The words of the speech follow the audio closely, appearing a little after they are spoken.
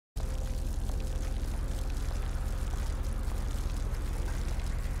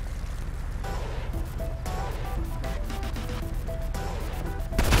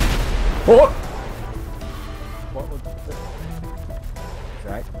Oh! What was this?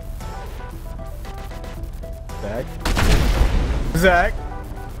 Zach? Zach? Zach?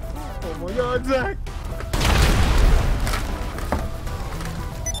 Oh my god, Zach!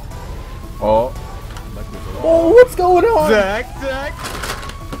 Oh. Oh, what's going on? Zach! Zach!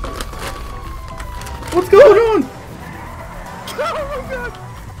 What's going on? Oh my god!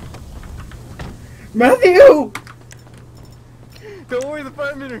 Matthew! Don't worry, the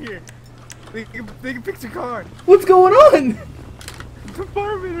firemen are here. They can fix your car. What's going on? The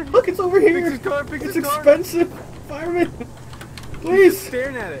firemen are here. Look, it's over here. Fix his car, fix It's his car. expensive. Fireman, He's please.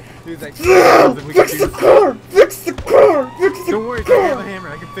 staring at it. Dude's like, Fix the car! Fix the car! Fix the don't worry, I car! have a hammer.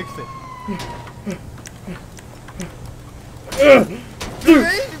 I can fix it. Dude,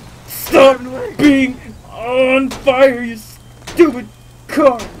 stop being on fire, you stupid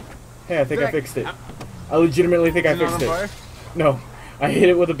car! Hey, I think I Zach, fixed it. I legitimately think I Is it not fixed on it. fire? No, I hit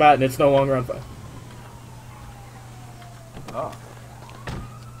it with a bat and it's no longer on fire. Oh.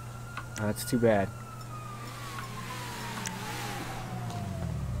 That's too bad.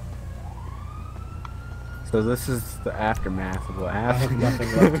 So this is the aftermath of what I have happened.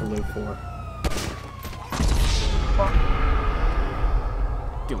 nothing left to live for.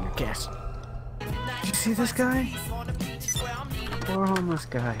 Doing your gas. Did you see this guy? Poor homeless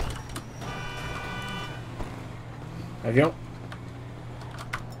guy. I don't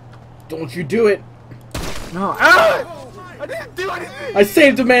you do it! No. Ah! I didn't do anything! I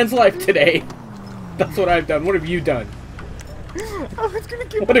saved a man's life today! That's what I've done. What have you done? I was gonna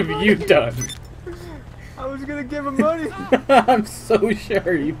give What him have money. you done? I was gonna give him money. I'm so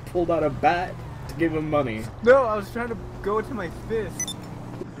sure you pulled out a bat to give him money. No, I was trying to go into my fist.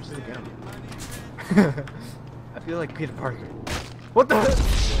 Where's the gun? I feel like Peter Parker. What the heck?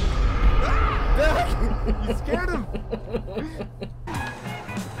 You scared him!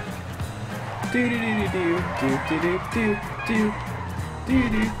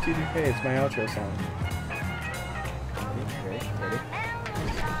 Hey, it's my outro song. Ready?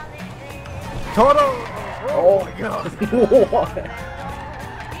 Toto! Oh my god! What?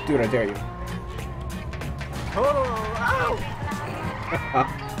 Dude, I dare you. Toto! Ow!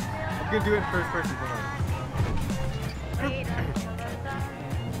 I'm gonna do it in first person.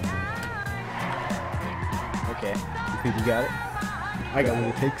 Okay. You think you got it? I got what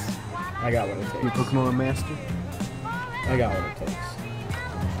what it takes? I got what it You takes. Pokemon Master? I got what it takes.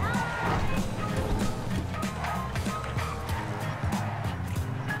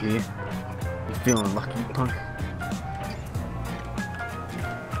 Yeah. You feeling lucky, punk?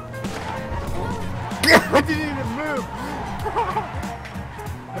 I didn't even move!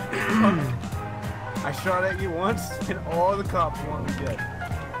 I shot at you once, and all the cops want me dead.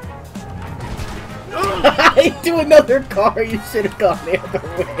 Do another car, you should have gone the other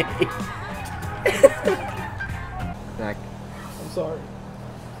way. Zach. I'm sorry.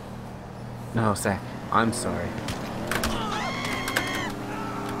 No, Zach. I'm sorry.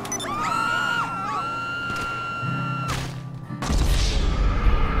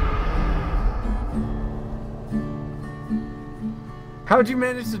 How'd you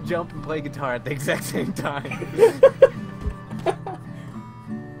manage to jump and play guitar at the exact same time?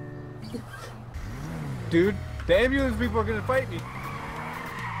 Dude, the ambulance people are gonna fight me.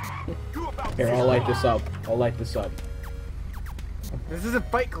 Here, I'll light this up. I'll light this up. This is a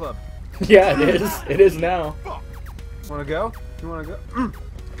fight club. Yeah, it is. It is now. Wanna go? You wanna go?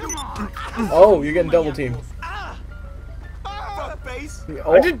 Oh, you're getting double teamed. Oh.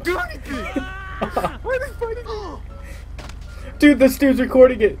 I didn't do anything! Why are they fighting me? Dude, this dude's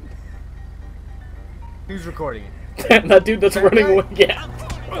recording it. Who's recording it? That dude that's running away. Yeah.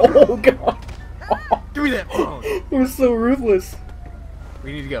 Oh god. Give me that phone! It was so ruthless.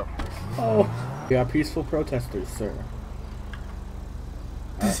 We need to go. Oh. We are peaceful protesters, sir.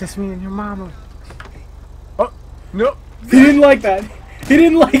 This is me and your mama. Oh, no! He didn't like that. He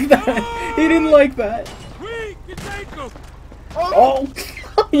didn't like that. He didn't like that. Oh!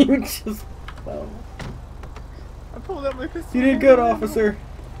 You just... Oh. I pulled out my pistol. You did good, officer.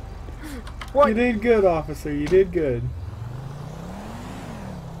 What? You did good, officer. You did good.